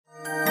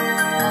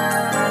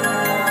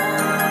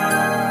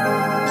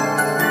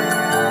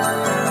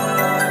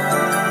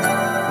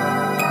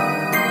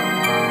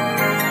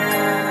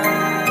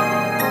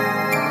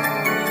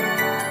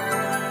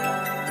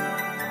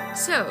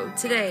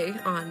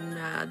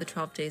the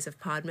 12 Days of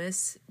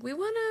Podmas, we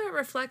want to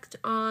reflect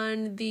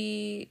on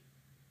the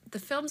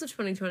films of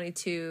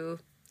 2022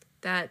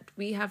 that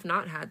we have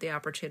not had the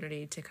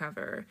opportunity to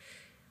cover.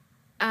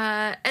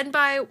 And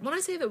when I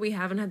say that we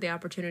haven't had the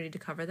opportunity to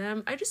cover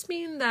them, I just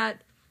mean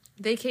that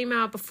they came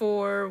out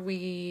before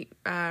we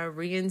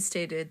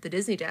reinstated the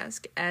Disney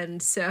Desk.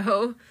 And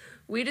so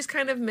we just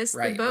kind of missed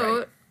the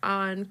boat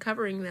on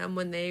covering them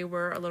when they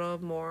were a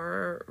little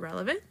more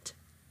relevant.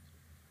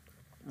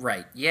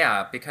 Right,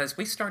 yeah, because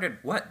we started,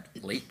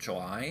 late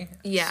July?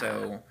 Yeah.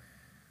 So,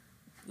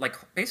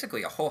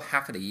 basically a whole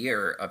half of the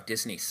year of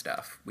Disney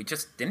stuff we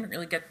just didn't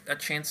really get a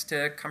chance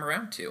to come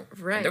around to.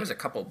 Right. And there was a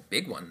couple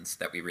big ones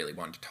that we really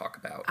wanted to talk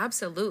about.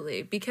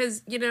 Absolutely.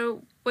 Because,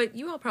 what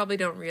you all probably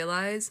don't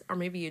realize, or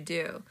maybe you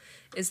do,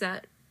 is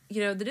that,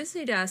 the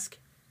Disney Desk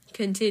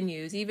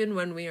continues even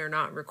when we are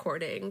not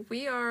recording.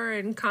 We are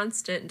in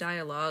constant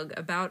dialogue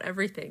about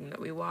everything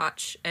that we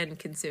watch and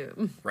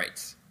consume.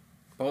 Right.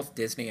 Both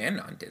Disney and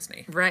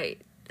non-Disney. Right.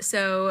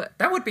 So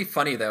that would be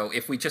funny, though,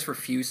 if we just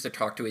refused to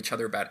talk to each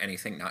other about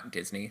anything not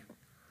Disney.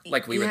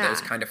 Like, we were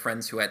those kind of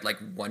friends who had,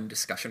 one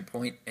discussion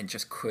point and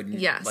just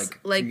couldn't,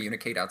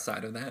 communicate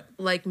outside of that.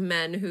 Like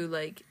men who,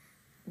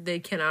 they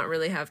cannot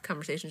really have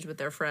conversations with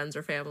their friends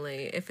or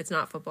family if it's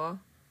not football.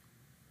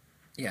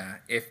 Yeah,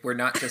 if we're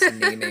not just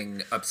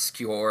naming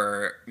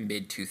obscure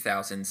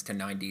mid-2000s to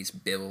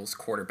 90s Bills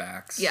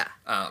quarterbacks. Yeah.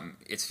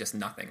 It's just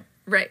nothing.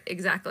 Right,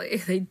 exactly.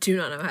 They do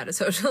not know how to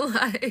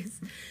socialize.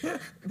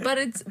 but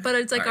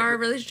it's like our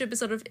relationship is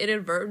sort of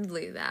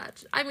inadvertently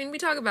that. I mean, we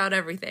talk about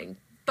everything,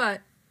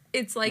 but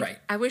it's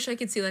like, I wish I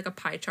could see a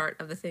pie chart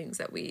of the things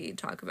that we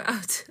talk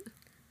about.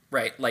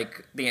 Right,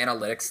 like the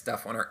analytics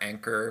stuff on our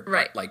Anchor.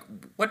 Right. But,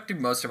 what do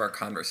most of our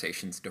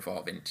conversations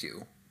devolve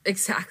into?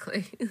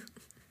 Exactly.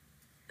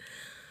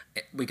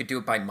 We could do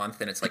it by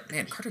month, and it's like,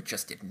 man, Carter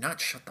just did not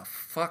shut the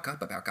fuck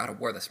up about God of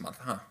War this month,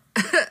 huh?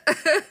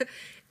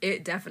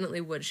 It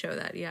definitely would show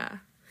that, yeah.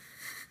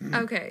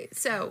 Okay,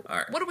 so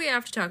what do we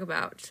have to talk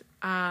about?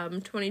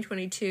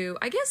 2022,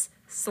 I guess,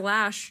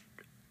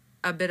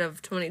 / a bit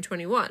of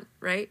 2021,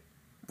 right?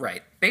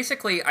 Right.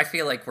 Basically, I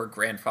feel like we're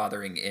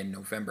grandfathering in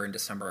November and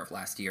December of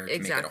last year to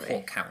make it a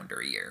whole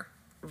calendar year.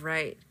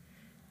 Right.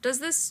 Does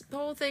this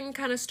whole thing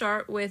kind of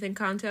start with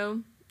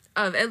Encanto?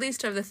 At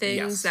least of the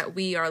things that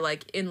we are,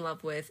 in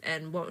love with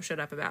and won't shut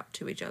up about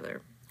to each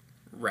other.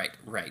 Right.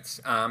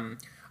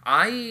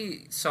 I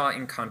saw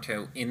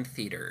Encanto in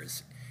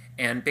theaters,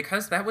 and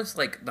because that was,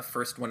 the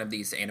first one of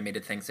these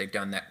animated things they've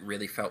done that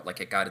really felt like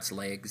it got its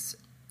legs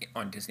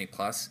on Disney+,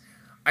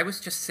 I was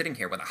just sitting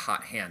here with a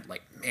hot hand,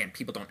 man,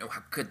 people don't know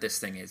how good this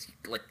thing is.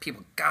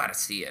 People gotta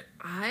see it.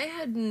 I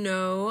had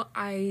no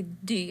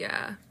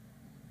idea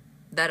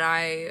that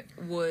I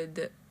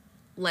would,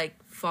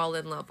 fall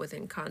in love with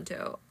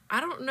Encanto. I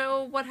don't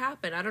know what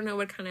happened. I don't know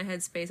what kind of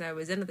headspace I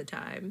was in at the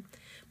time.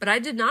 But I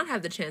did not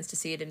have the chance to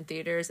see it in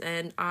theaters,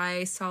 and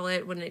I saw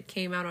it when it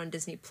came out on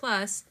Disney+.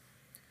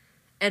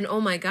 And oh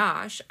my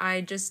gosh,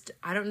 I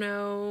don't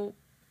know.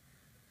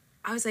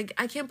 I was like,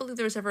 I can't believe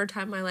there was ever a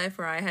time in my life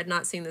where I had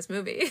not seen this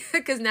movie.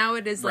 Because now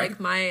it is,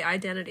 my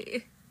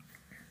identity.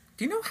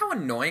 Do you know how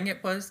annoying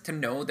it was to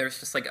know there's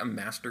just, a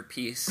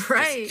masterpiece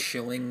just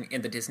chilling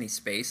in the Disney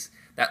space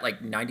that,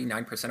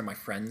 99% of my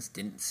friends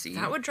didn't see?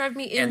 That would drive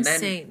me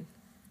insane.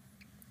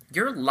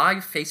 You're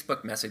live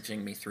Facebook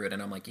messaging me through it,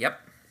 and I'm like, yep.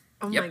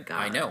 Oh my God.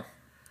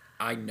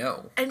 I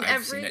know. And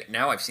I've seen it.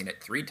 Now I've seen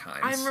it 3 times.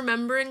 I'm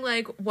remembering,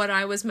 what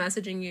I was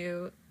messaging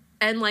you,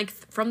 and,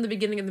 from the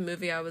beginning of the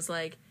movie, I was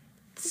like,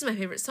 this is my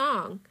favorite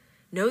song.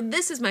 No,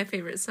 this is my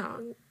favorite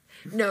song.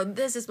 No,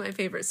 this is my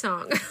favorite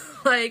song.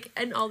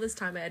 And all this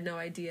time I had no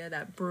idea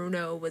that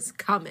Bruno was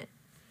coming.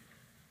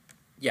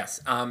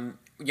 Yes.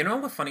 You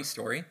know a funny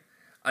story?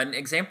 An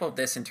example of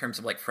this in terms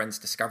of, friends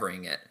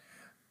discovering it.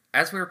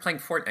 As we were playing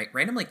Fortnite,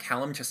 randomly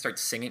Callum just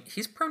starts singing.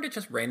 He's prone to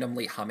just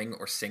randomly humming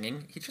or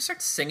singing. He just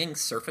starts singing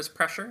Surface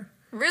Pressure.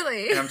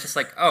 Really? And I'm just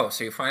like, oh,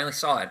 so you finally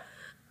saw it.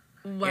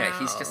 Wow. Yeah,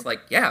 he's just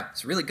like, yeah,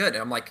 it's really good.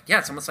 And I'm like, yeah,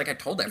 it's almost like I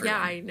told everyone.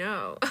 Yeah, I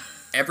know.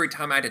 Every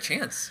time I had a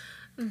chance.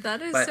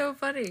 That is so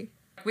funny.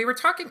 I think we were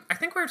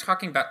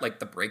talking about,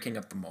 the breaking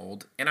of the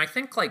mold. And I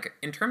think,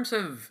 in terms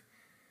of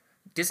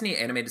Disney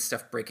animated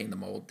stuff breaking the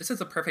mold, this is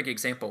a perfect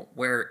example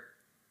where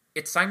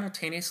it's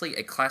simultaneously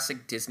a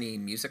classic Disney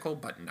musical,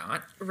 but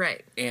not.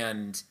 Right.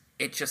 And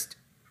it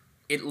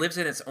lives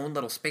in its own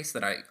little space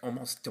that I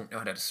almost don't know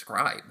how to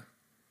describe.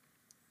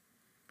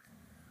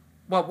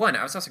 Well, one,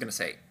 I was also going to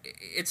say,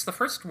 it's the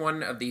first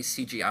one of these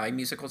CGI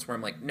musicals where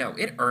I'm like, no,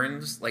 it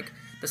earns,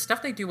 the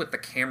stuff they do with the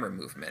camera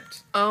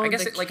movement. Oh, I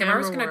guess the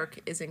camera work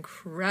is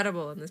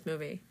incredible in this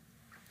movie.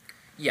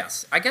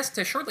 Yes. I guess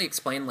to shortly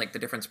explain, the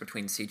difference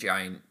between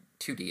CGI and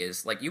 2D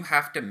is, you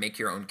have to make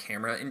your own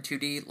camera in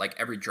 2D.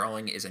 Every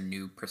drawing is a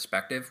new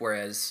perspective,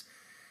 whereas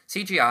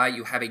CGI,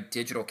 you have a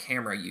digital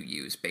camera you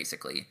use,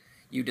 basically.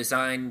 You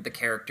design the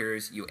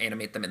characters, you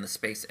animate them in the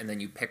space, and then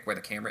you pick where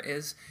the camera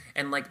is.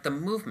 And, the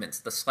movements,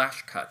 the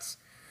slash cuts,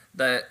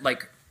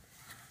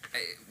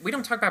 we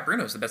don't talk about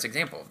Bruno's the best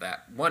example of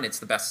that. One, it's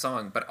the best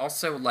song, but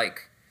also,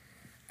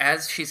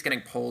 as she's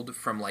getting pulled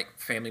from like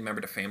family member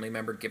to family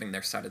member giving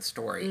their side of the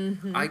story,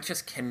 I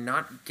just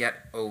cannot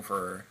get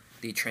over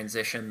the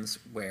transitions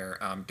where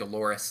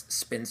Dolores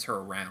spins her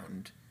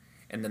around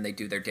and then they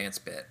do their dance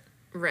bit.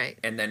 Right.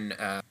 And then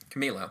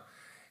Camilo,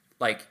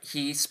 like,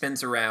 he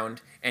spins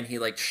around and he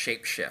like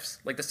shape shifts.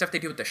 Like the stuff they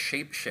do with the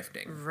shape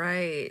shifting.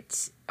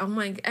 Right. Oh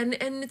my, and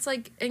it's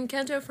like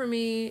Encanto for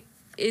me,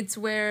 it's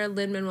where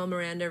Lin-Manuel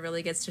Miranda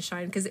really gets to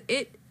shine, because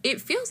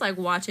it feels like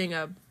watching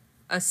a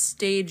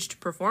staged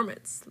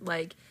performance.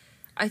 Like,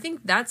 I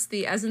think that's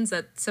the essence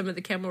that some of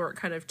the camera work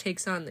kind of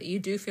takes on, that you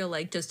do feel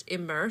like just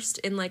immersed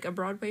in like a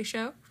Broadway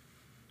show.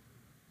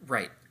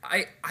 Right.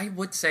 I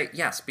would say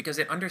yes, because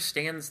it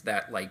understands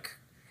that, like,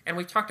 and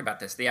we've talked about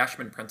this, the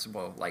Ashman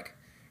principle, like,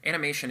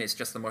 animation is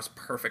just the most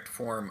perfect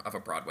form of a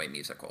Broadway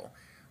musical,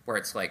 where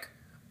it's like,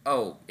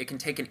 oh, it can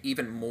take an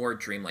even more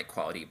dreamlike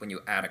quality when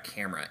you add a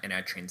camera and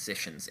add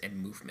transitions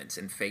and movements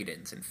and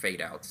fade-ins and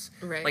fade-outs.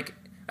 Right. Like,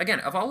 again,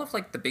 of all of,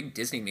 like, the big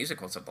Disney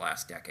musicals of the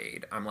last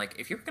decade, I'm like,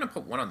 if you're going to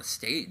put one on the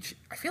stage,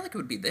 I feel like it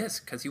would be this,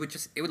 because it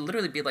would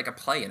literally be like a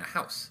play in a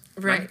house.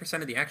 Right.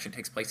 90% of the action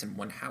takes place in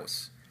one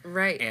house.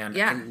 Right. And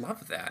yeah. I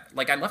love that.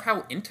 Like, I love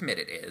how intimate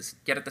it is,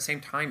 yet at the same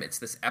time, it's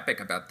this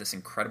epic about this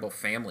incredible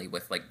family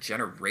with, like,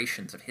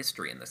 generations of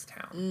history in this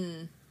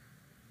town.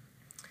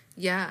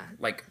 Yeah.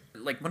 Like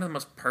one of the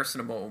most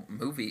personal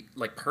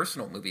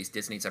movies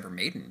Disney's ever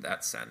made in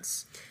that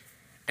sense.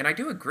 And I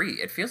do agree.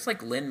 It feels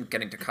like Lin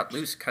getting to cut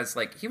loose, because,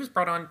 like, he was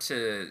brought on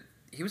to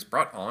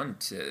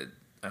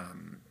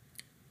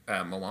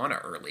Moana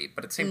early,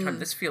 but at the same time,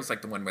 this feels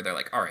like the one where they're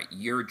like, all right,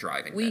 you're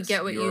driving We this.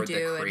 get what You're you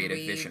do, the creative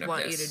and we vision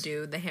want of you this. to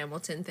do the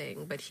Hamilton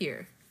thing, but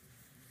here.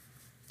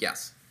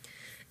 Yes.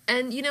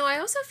 And, you know, I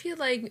also feel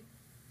like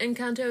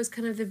Encanto is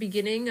kind of the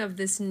beginning of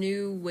this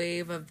new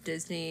wave of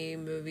Disney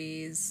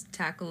movies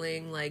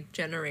tackling, like,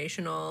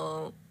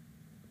 generational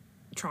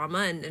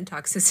trauma and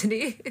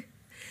toxicity.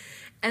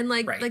 And,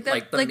 like, Right. like that,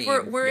 Like the like,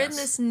 meme, we're in yes.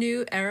 this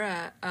new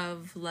era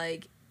of,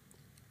 like,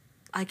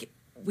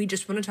 we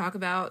just want to talk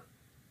about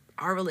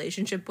our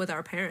relationship with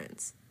our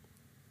parents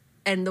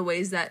and the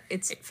ways that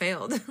it's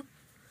failed.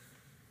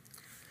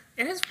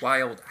 It is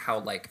wild how,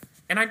 like,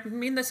 and I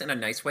mean this in a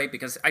nice way,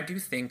 because I do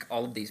think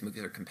all of these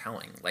movies are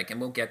compelling. Like,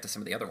 and we'll get to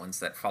some of the other ones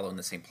that follow in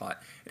the same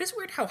plot. It is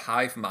weird how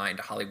hive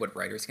mind Hollywood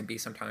writers can be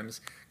sometimes.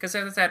 Because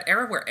there's that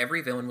era where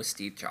every villain was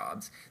Steve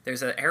Jobs.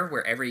 There's an era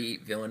where every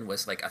villain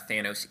was like a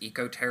Thanos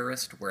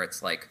eco-terrorist, where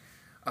it's like,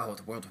 oh,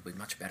 the world would be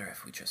much better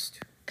if we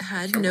just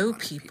Had killed a no lot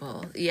of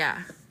people.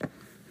 Yeah.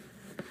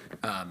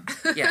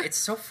 Yeah, it's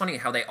so funny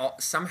how they all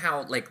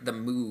somehow, like, the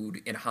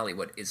mood in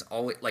Hollywood is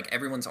always like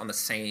everyone's on the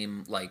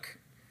same like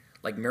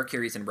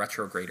Mercury's in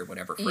retrograde or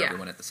whatever for Yeah.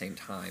 everyone at the same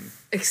time.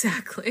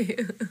 Exactly.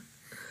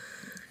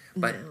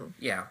 But No.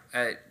 yeah,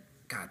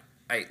 God,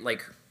 I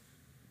like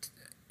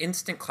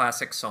instant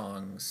classic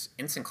songs,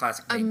 instant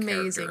classic main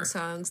Amazing character.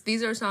 songs.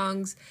 These are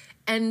songs,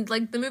 and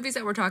like the movies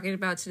that we're talking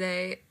about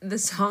today, the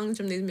songs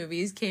from these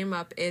movies came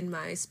up in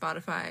my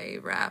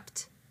Spotify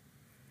Wrapped.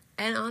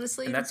 And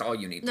honestly, And that's all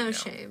you need to know. no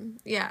shame.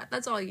 Yeah,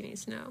 that's all you need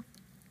to know.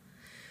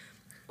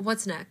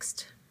 What's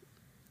next?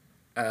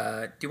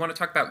 Do you want to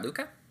talk about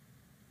Luca?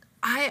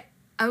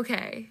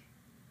 Okay.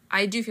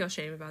 I do feel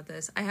shame about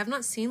this. I have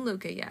not seen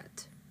Luca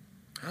yet.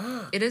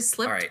 It has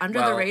slipped All right, under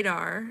the well-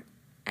 radar,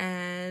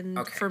 and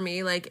Okay. for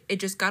me, like, it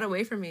just got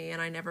away from me,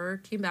 and I never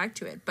came back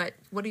to it. But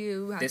what do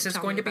you have This to is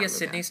tell going me to be a about Luca?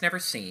 Sydney's never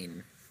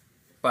seen,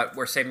 but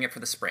we're saving it for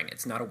the spring.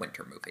 It's not a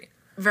winter movie.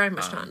 Very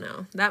much not,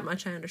 no. That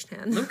much I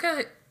understand.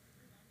 Luca,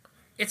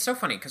 it's so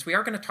funny because we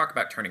are going to talk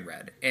about Turning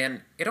Red,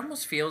 and it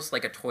almost feels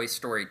like a Toy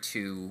Story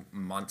 2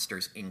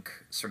 Monsters Inc.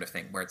 sort of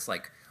thing, where it's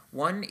like,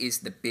 one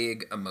is the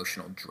big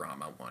emotional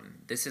drama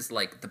one. This is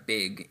like the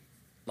big,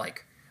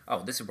 like,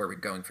 oh, this is where we're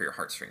going for your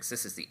heartstrings.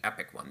 This is the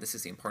epic one. This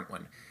is the important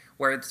one.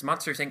 Whereas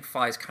Monsters Inc.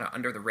 flies kind of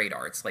under the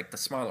radar. It's like the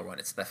smaller one.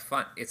 It's the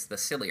fun. It's the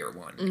sillier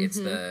one. It's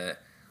the,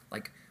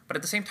 like, but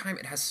at the same time,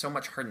 it has so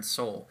much heart and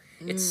soul.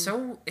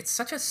 It's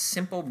such a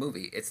simple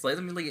movie. It's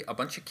literally a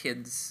bunch of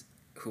kids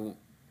who,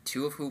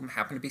 two of whom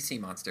happen to be sea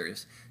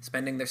monsters,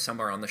 spending their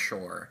summer on the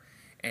shore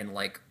and,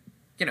 like,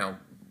 you know,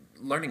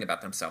 learning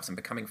about themselves and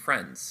becoming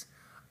friends.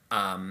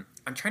 I'm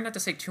trying not to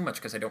say too much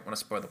because I don't want to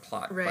spoil the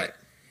plot, Right. but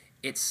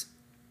it's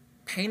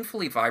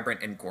painfully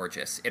vibrant and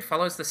gorgeous. It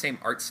follows the same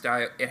art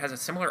style. It has a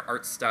similar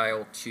art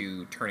style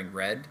to Turning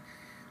Red,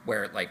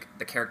 where, like,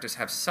 the characters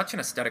have such an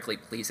aesthetically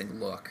pleasing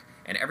look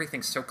and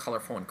everything's so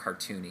colorful and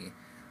cartoony.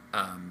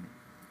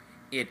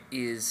 It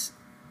is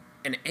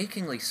an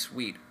achingly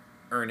sweet,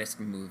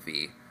 earnest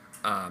movie.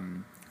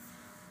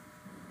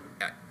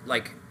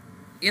 Like,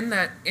 in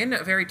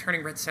a very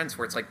Turning Red sense,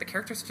 where it's like the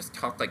characters just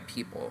talk like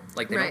people.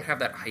 Like, they Right. don't have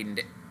that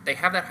heightened. They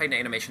have that heightened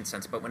animation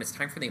sense, but when it's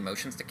time for the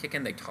emotions to kick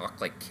in, they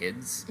talk like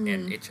kids,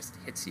 and it just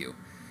hits you.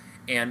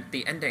 And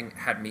the ending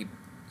had me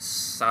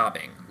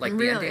sobbing. Like, the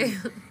Really?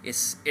 ending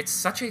it's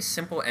such a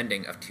simple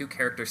ending of two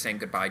characters saying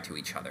goodbye to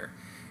each other,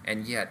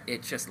 and yet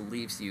it just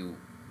leaves you,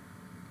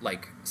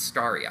 like,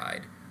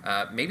 starry-eyed.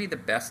 Maybe the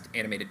best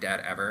animated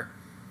dad ever.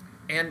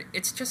 And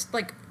it's just,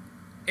 like,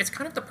 it's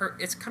kind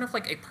of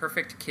like a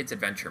perfect kids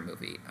adventure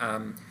movie.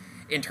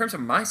 In terms of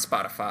my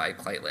Spotify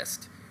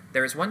playlist,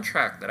 there is one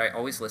track that I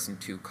always listen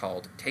to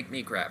called "Take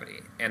Me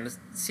Gravity," and the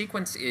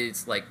sequence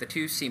is like the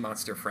two sea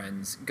monster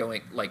friends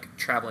going like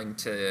traveling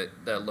to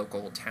the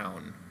local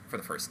town for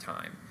the first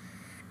time.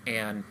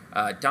 And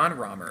Don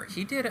Romer,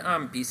 he did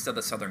Beasts of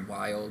the Southern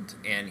Wild,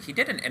 and he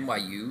did an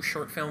NYU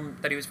short film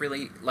that he was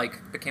really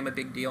like became a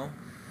big deal.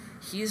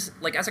 He's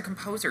like, as a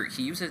composer,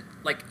 he uses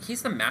like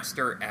he's the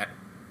master at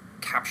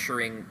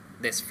capturing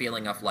this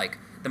feeling of like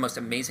the most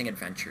amazing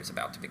adventure is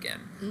about to begin.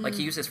 Like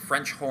he uses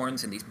French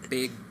horns and these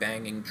big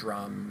banging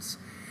drums,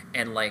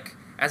 and like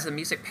as the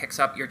music picks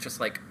up, you're just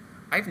like,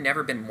 I've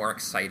never been more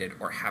excited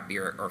or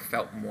happier or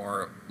felt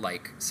more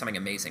like something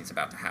amazing is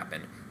about to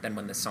happen than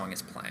when this song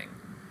is playing.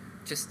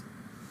 Just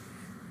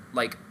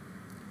like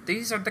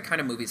these are the kind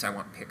of movies I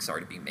want Pixar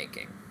to be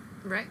making.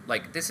 Right.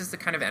 Like this is the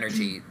kind of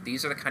energy,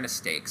 these are the kind of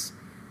stakes,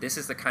 this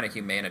is the kind of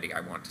humanity I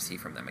want to see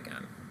from them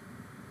again.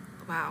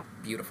 Wow.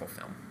 Beautiful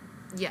film.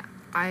 Yeah,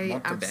 I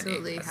Molto bene,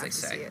 absolutely as have they to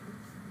say. see it.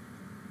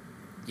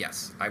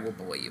 Yes, I will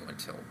bully you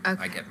until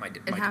Okay. I get my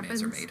It demands are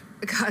happens. made.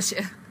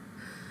 Gotcha.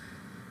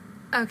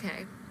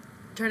 Okay.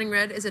 Turning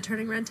Red. Is it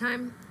Turning Red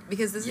time?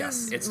 Because this Yes,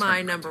 is it's my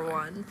Turning Red number time.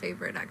 one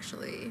favorite,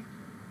 actually.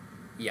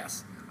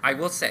 Yes. I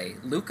will say,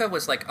 Luca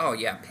was like, oh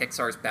yeah,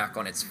 Pixar's back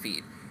on its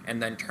feet.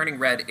 And then Turning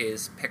Red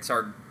is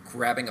Pixar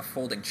grabbing a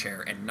folding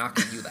chair and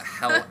knocking you the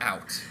hell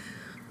out.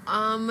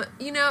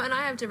 You know, and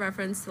I have to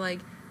reference, like,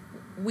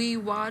 we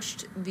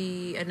watched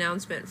the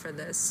announcement for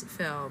this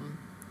film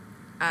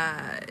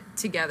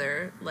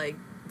together, like,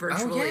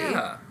 virtually. Oh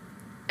yeah.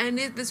 And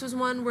this was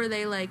one where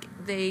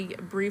they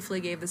briefly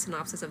gave the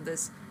synopsis of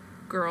this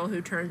girl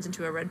who turns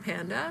into a red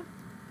panda,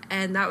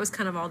 and that was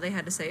kind of all they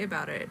had to say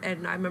about it.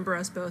 And I remember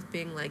us both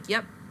being like,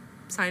 yep,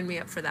 sign me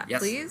up for that, Yes,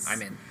 please.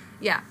 I'm in.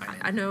 Yeah, I'm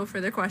in. I know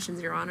further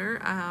questions, Your Honor.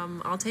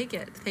 I'll take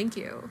it. Thank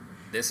you.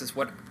 This is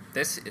what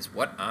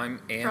I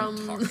am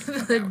From talking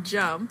the about.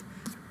 jump,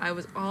 I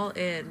was all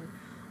in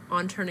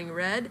on Turning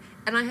Red,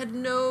 and I had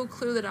no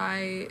clue that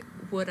I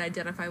would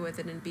identify with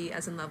it and be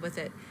as in love with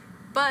it.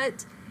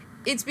 But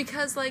it's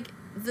because, like,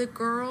 the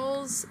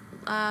girls,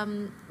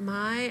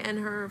 Mai and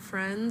her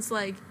friends,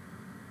 like,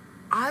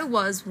 I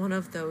was one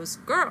of those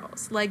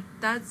girls. Like,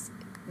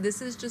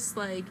 this is just,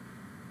 like,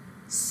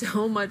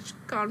 so much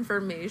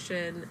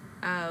confirmation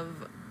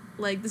of,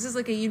 like, this is,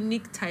 like, a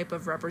unique type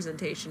of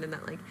representation in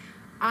that, like,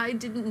 I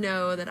didn't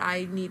know that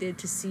I needed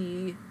to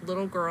see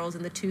little girls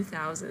in the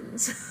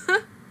 2000s.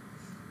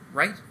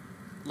 Right?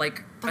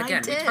 Like, But I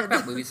again, we talk did.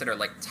 about movies that are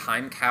like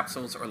time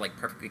capsules or like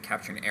perfectly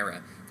capture an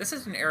era. This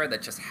is an era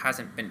that just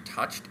hasn't been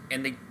touched,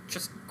 and they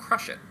just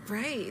crush it.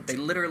 Right. They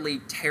literally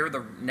tear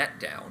the net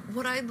down.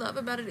 What I love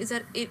about it is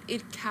that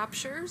it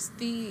captures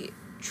the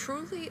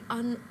truly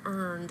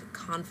unearned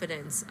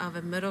confidence of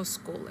a middle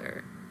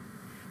schooler.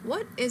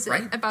 What is it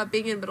Right? about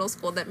being in middle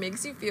school that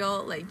makes you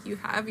feel like you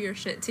have your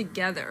shit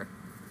together?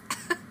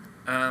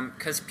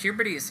 Because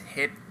puberty's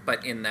hit,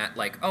 but in that,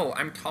 like, oh,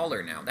 I'm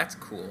taller now. That's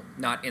cool.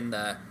 Not in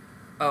the,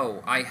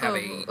 oh,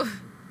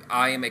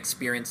 I am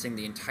experiencing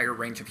the entire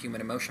range of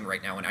human emotion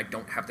right now, and I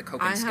don't have the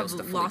coping I skills have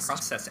to fully lost-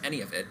 process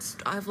any of it.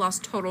 I've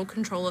lost total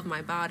control of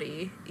my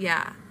body.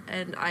 Yeah,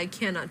 and I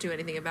cannot do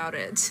anything about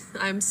it.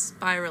 I'm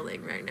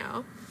spiraling right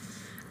now.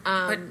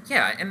 But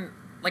yeah, and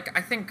like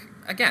I think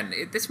again,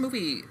 this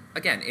movie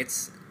again,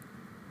 it's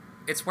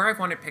where I've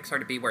wanted Pixar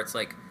to be, where it's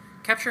like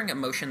capturing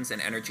emotions and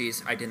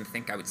energies I didn't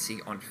think I would see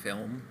on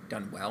film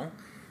done well.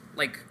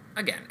 Like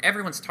again,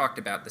 everyone's talked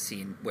about the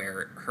scene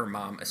where her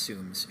mom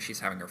assumes she's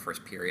having her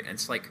first period, and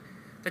it's like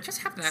to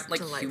just have that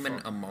like delightful.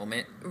 human a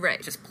moment,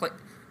 Right. Just play.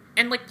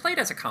 And like played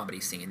as a comedy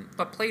scene,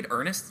 but played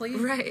earnestly,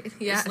 Right,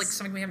 yes. It's like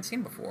something we haven't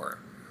seen before.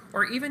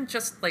 Or even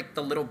just like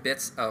the little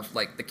bits of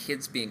like the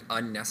kids being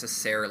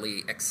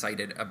unnecessarily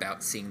excited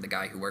about seeing the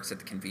guy who works at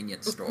the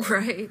convenience store.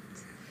 Right.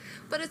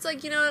 But it's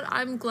like, you know what?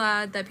 I'm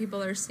glad that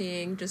people are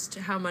seeing just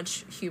how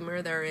much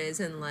humor there is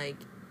in, like,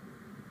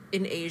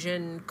 in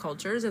Asian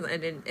cultures and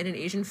in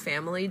Asian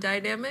family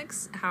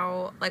dynamics.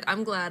 How, like,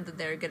 I'm glad that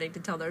they're getting to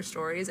tell their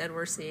stories and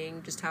we're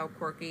seeing just how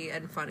quirky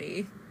and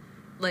funny,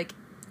 like,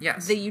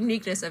 Yes. the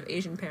uniqueness of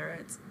Asian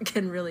parents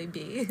can really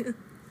be.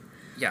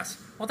 Yes.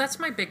 Well, that's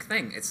my big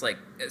thing. It's like,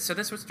 so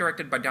this was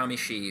directed by Dami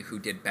Shi, who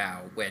did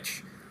Bao,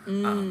 which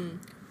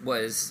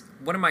was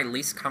one of my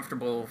least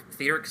comfortable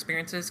theater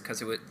experiences,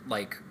 because it was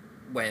like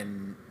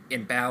when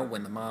in Bao,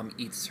 when the mom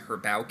eats her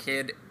Bao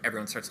kid,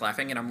 everyone starts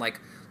laughing, and I'm like,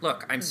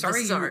 look, I'm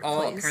sorry is you art,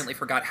 all please. apparently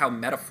forgot how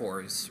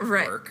metaphors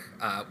Right. work.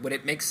 Would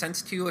it make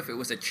sense to you if it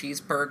was a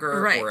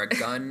cheeseburger Right. or a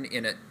gun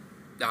in a...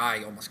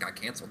 I almost got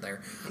canceled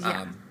there.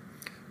 Yeah.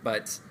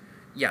 But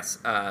yes,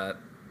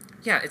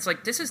 yeah, it's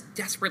like this is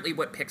desperately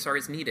what Pixar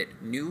has needed.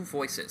 New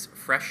voices,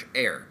 fresh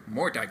air,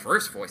 more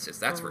diverse voices,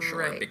 that's for sure.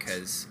 Right.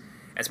 Because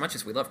as much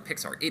as we love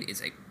Pixar, it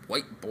is a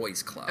white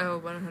boys club. Oh,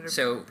 100%.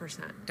 So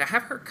to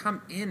have her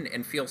come in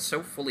and feel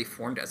so fully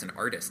formed as an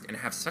artist and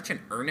have such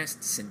an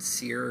earnest,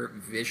 sincere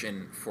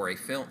vision for a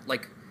film,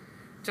 like,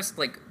 just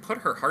like put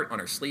her heart on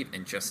her sleeve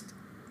and just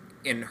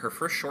in her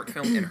first short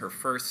film, in her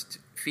first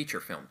feature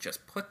film,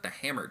 just put the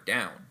hammer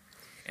down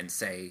and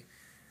say,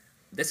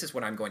 this is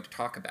what I'm going to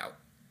talk about.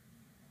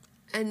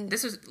 And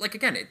this is, like,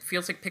 again, it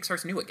feels like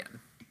Pixar's new again.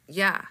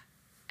 Yeah.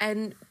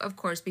 And, of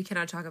course, we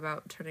cannot talk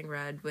about Turning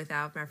Red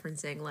without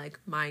referencing, like,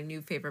 my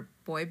new favorite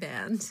boy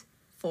band,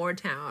 Four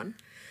Town.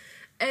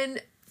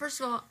 And, first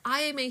of all,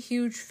 I am a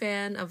huge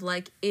fan of,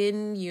 like,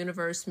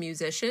 in-universe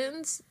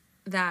musicians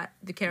that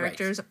the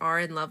characters are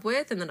in love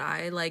with and that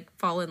I, like,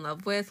 fall in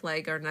love with,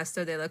 like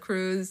Ernesto de la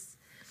Cruz,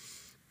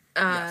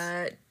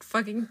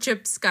 fucking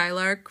Chip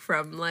Skylark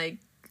from, like,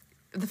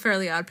 The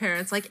Fairly Odd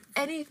Parents, like,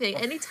 anything.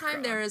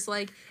 Anytime there is,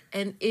 like,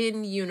 an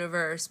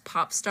in-universe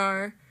pop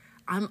star,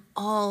 I'm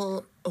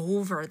all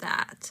over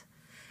that.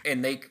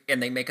 And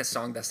they make a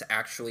song that's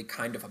actually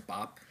kind of a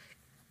bop.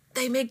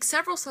 They make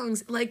several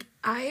songs. Like,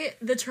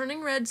 the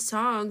Turning Red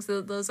songs,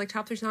 those, like,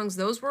 top 3 songs,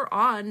 those were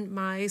on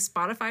my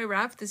Spotify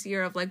Wrapped this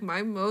year of, like,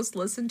 my most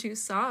listened to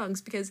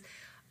songs because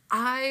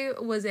I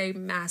was a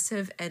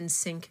massive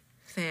NSYNC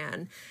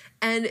fan.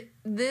 And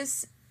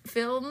this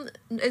film,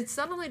 it's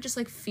not only just,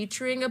 like,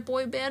 featuring a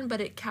boy band, but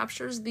it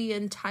captures the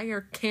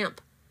entire camp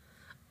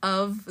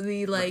of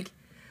the, like,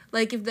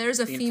 like, if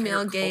there's a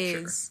female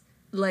gaze,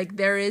 like,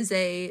 there is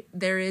a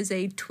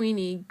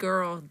tweeny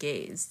girl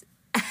gaze.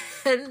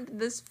 And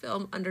this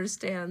film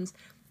understands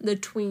the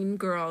tween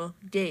girl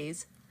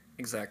gaze.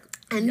 Exactly.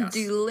 And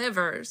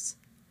delivers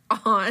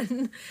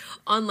on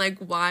like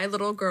why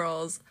little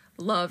girls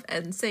love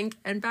NSYNC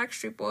and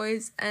Backstreet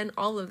Boys and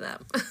all of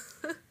them.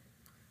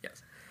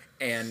 Yes.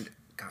 And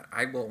God,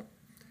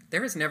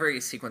 there is never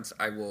a sequence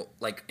I will,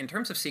 like, in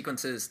terms of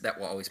sequences that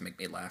will always make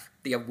me laugh.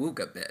 The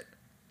Awooga bit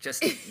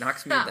just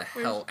knocks me the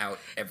hell out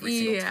every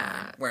single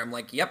time. Where I'm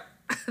like, yep,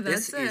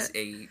 this is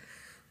a...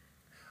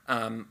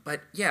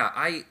 but yeah,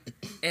 I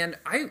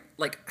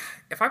like,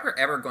 if I were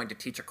ever going to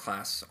teach a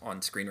class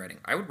on screenwriting,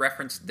 I would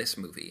reference this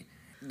movie.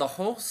 The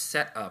whole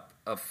setup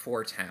of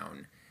Four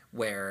Town,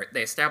 where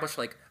they establish,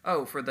 like,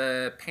 oh, for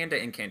the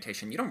panda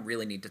incantation, you don't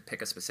really need to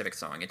pick a specific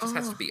song. It just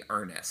has to be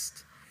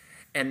earnest.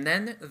 And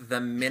then the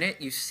minute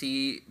you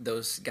see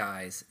those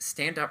guys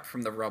stand up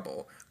from the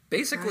rubble,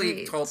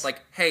 basically told,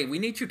 like, hey, we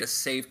need you to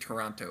save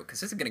Toronto,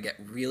 because this is going to get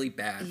really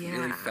bad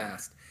really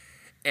fast.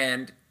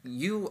 And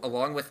you,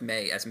 along with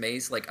May, as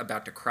May's, like,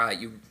 about to cry,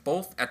 you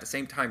both at the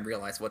same time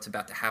realize what's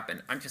about to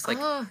happen. I'm just like,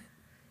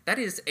 that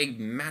is a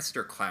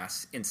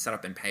masterclass in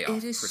setup and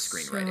payoff for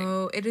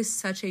screenwriting. It is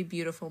such a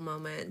beautiful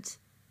moment.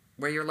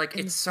 Where you're like,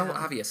 it's so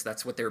obvious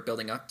that's what they were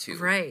building up to.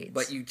 Right.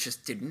 But you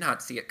just did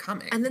not see it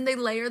coming. And then they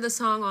layer the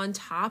song on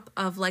top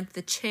of, like,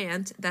 the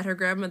chant that her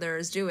grandmother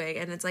is doing.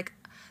 And it's like,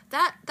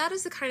 that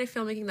is the kind of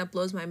filmmaking that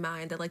blows my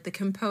mind. That, like, the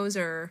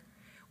composer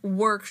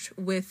worked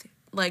with,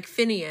 like,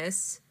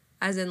 Phineas...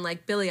 as in,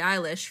 like, Billie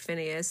Eilish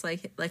Phineas,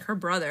 like her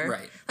brother.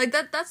 Right. Like,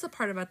 that's the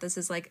part about this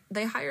is, like,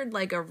 they hired,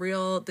 like,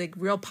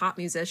 real pop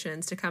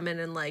musicians to come in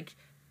and, like,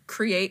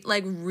 create,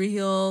 like,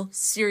 real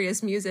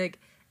serious music.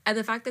 And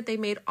the fact that they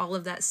made all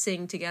of that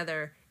sing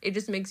together, it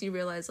just makes you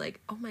realize,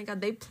 like, oh my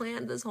God, they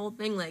planned this whole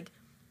thing. Like,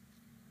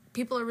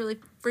 people are really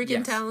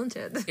freaking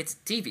talented. It's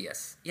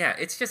devious. Yeah,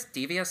 it's just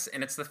devious.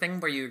 And it's the thing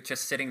where you're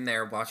just sitting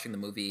there watching the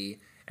movie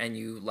and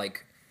you,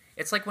 like...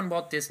 It's like when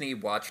Walt Disney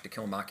watched To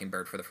Kill a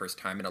Mockingbird for the first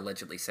time and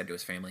allegedly said to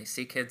his family,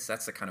 see, kids,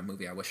 that's the kind of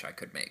movie I wish I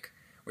could make.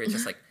 Where it's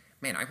just like,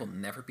 man, I will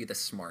never be this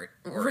smart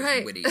or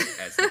as witty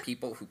as the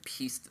people who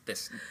pieced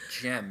this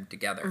gem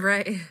together.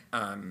 Right.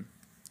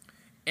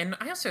 And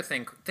I also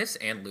think this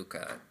and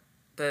Luca,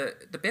 the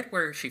bit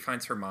where she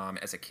finds her mom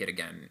as a kid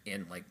again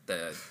in, like,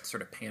 the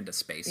sort of panda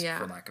space,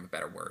 for lack of a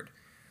better word.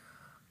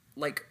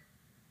 Like...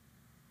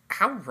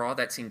 how raw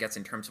that scene gets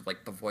in terms of,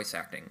 like, the voice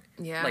acting.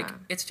 Yeah. Like,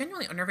 it's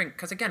genuinely unnerving,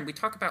 because, again, we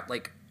talk about,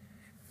 like,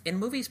 in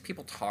movies,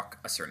 people talk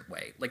a certain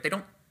way. Like, they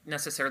don't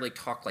necessarily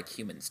talk like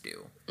humans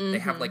do. Mm-hmm. They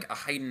have, like, a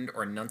heightened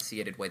or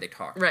enunciated way they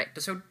talk. Right.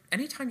 So,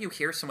 anytime you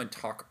hear someone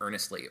talk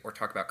earnestly or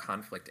talk about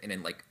conflict, and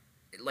in, like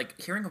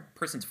hearing a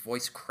person's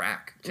voice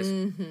crack, just...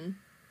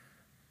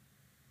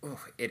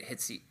 it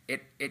hits you.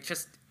 It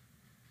just...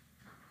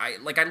 I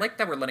like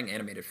that we're letting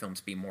animated films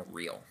be more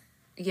real.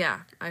 Yeah,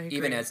 I agree.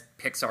 Even as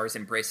Pixar's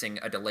embracing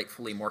a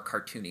delightfully more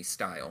cartoony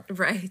style.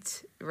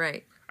 Right.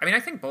 I mean,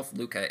 I think both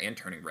Luca and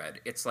Turning Red,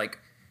 it's like,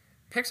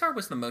 Pixar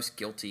was the most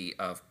guilty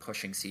of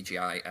pushing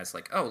CGI as,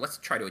 like, oh, let's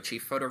try to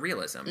achieve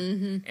photorealism.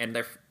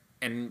 Mm-hmm.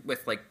 And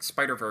with, like,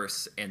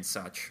 Spider-Verse and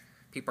such,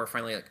 people are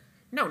finally like,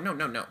 no.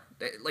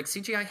 Like,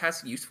 CGI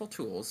has useful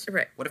tools.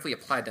 Right. What if we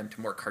applied them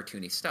to more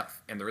cartoony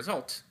stuff? And the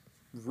result,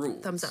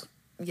 rules. Thumbs up.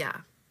 Yeah.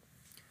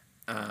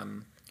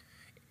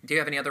 Do you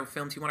have any other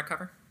films you want to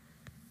cover?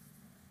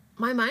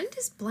 My mind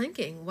is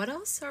blanking. What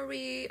else are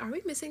we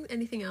missing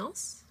anything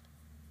else?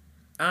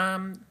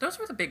 Those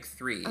were the big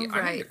 3. Oh, right.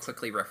 I need to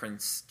quickly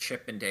reference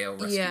Chip and Dale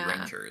Rescue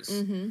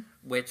Rangers,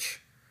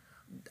 which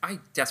I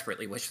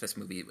desperately wish this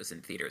movie was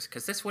in theaters,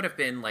 because this would have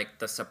been, like,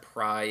 the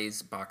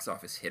surprise box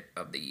office hit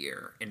of the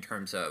year in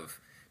terms of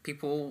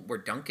people were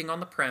dunking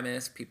on the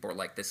premise. People were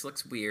like, this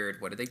looks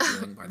weird. What are they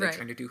doing? Why are they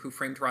trying to do Who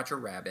Framed Roger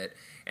Rabbit?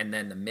 And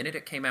then the minute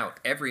it came out,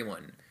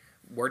 everyone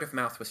word of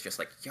mouth was just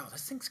like, yo,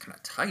 this thing's kind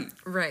of tight.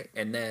 Right.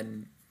 And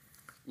then,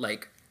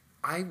 like,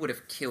 I would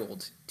have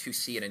killed to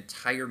see an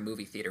entire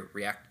movie theater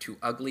react to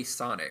Ugly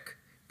Sonic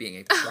being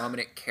a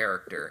prominent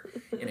character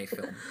in a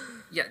film.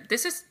 Yeah,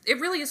 it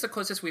really is the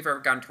closest we've ever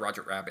gotten to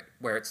Roger Rabbit,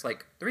 where it's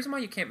like, the reason why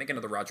you can't make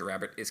another Roger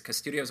Rabbit is because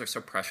studios are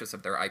so precious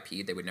of their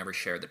IP, they would never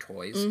share the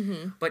toys.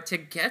 Mm-hmm. But to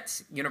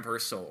get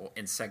Universal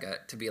and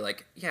Sega to be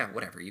like, yeah,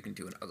 whatever, you can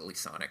do an Ugly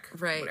Sonic,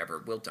 right?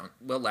 Whatever,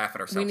 we'll laugh at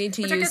ourselves. We need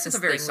to Which use I guess this is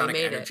a very thing, Sonic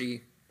we made energy.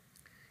 It.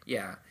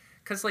 Yeah,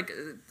 because like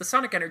the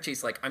Sonic energy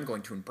is like, I'm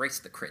going to embrace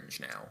the cringe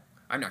now.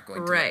 I'm not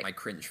going to let my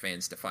cringe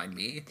fans define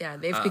me. Yeah,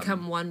 they've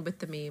become one with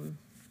the meme.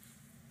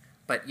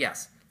 But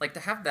yes, like to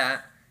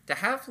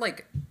have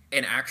like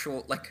an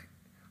actual, like,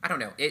 I don't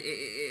know,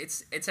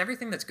 it's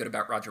everything that's good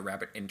about Roger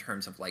Rabbit in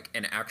terms of like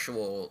an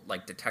actual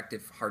like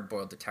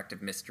hard-boiled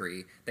detective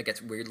mystery that gets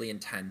weirdly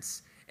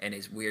intense and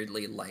is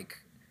weirdly like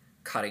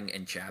cutting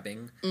and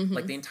jabbing. Mm-hmm.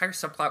 Like the entire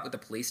subplot with the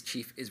police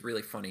chief is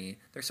really funny.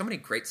 There's so many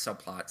great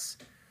subplots.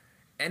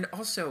 And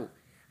also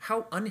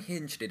how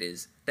unhinged it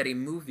is that a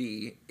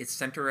movie is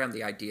centered around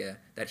the idea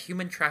that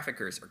human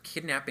traffickers are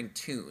kidnapping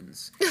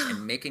toons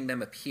and making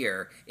them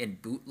appear in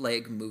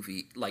bootleg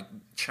movie, like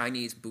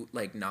Chinese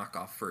bootleg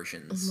knockoff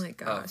versions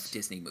of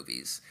Disney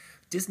movies.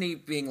 Disney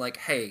being like,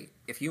 hey,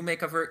 if you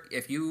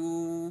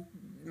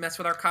mess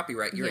with our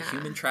copyright, you're a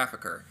human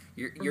trafficker.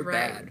 You're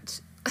bad.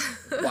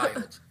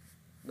 Wild.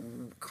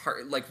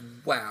 Like,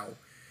 wow.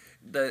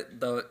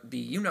 The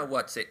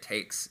you-know-whats it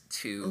takes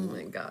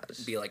to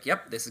be like,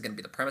 yep, this is going to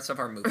be the premise of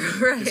our movie.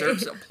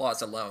 Deserves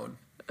applause alone.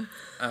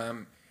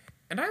 And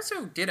I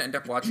also did end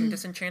up watching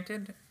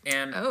Disenchanted,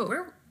 and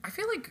I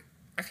feel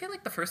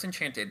like the first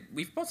Enchanted,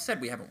 we've both said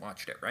we haven't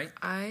watched it, right?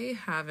 I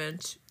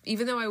haven't,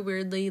 even though I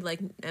weirdly like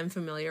am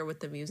familiar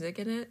with the music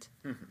in it.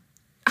 Mm-hmm.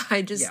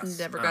 I just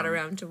never got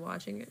around to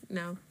watching it.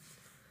 No.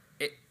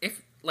 It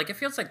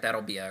feels like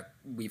that'll be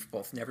we've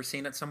both never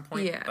seen at some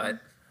point. Yeah. But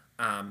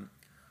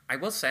I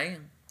will say,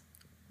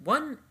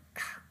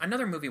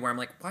 another movie where I'm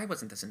like, why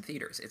wasn't this in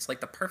theaters? It's like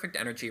the perfect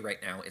energy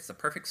right now. It's the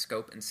perfect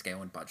scope and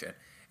scale and budget.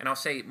 And I'll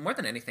say, more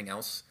than anything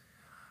else,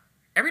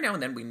 every now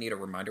and then we need a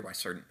reminder why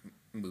certain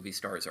movie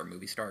stars are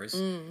movie stars.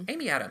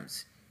 Amy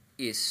Adams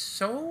is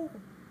so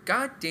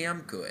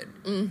goddamn good.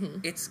 Mm-hmm.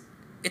 It's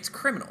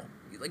criminal.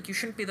 Like, you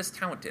shouldn't be this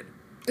talented.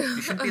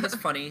 You shouldn't be this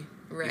funny.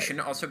 Right. You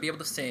shouldn't also be able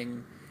to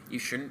sing. You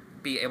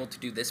shouldn't be able to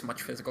do this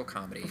much physical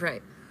comedy.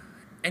 Right.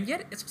 And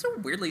yet, it's also a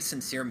weirdly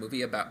sincere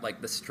movie about,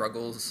 like, the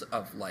struggles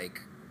of,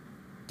 like,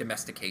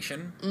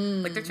 domestication.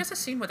 Like, there's just a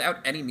scene without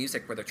any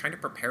music where they're trying to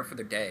prepare for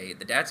their day.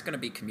 The dad's going to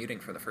be commuting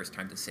for the first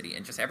time to the city,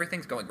 and just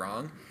everything's going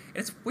wrong.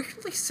 And it's a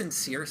weirdly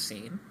sincere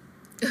scene.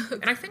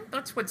 And I think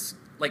that's what's,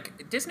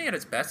 like, Disney at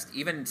its best,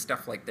 even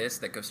stuff like this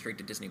that goes straight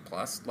to Disney+,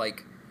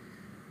 like,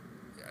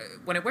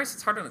 when it wears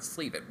its heart on its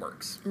sleeve, it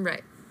works.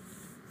 Right.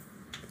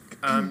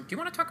 Do you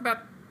want to talk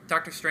about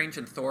Doctor Strange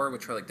and Thor,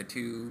 which were like the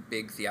two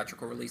big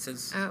theatrical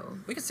releases? Oh.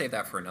 We could save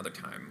that for another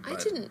time. I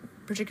didn't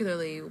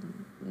particularly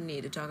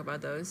need to talk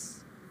about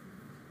those.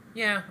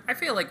 Yeah, I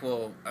feel like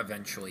I'll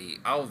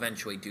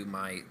eventually do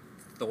my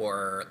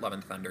Thor Love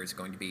and Thunder is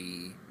going to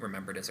be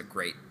remembered as a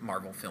great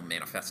Marvel film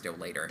manifesto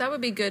later. That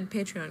would be good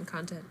Patreon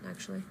content,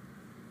 actually.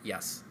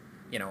 Yes.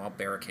 I'll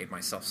barricade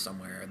myself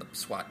somewhere. The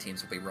SWAT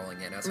teams will be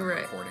rolling in as I'm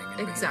recording.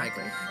 And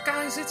exactly. Like,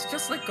 guys, it's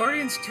just like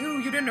Guardians 2.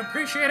 You didn't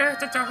appreciate it at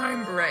the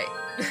time. Right.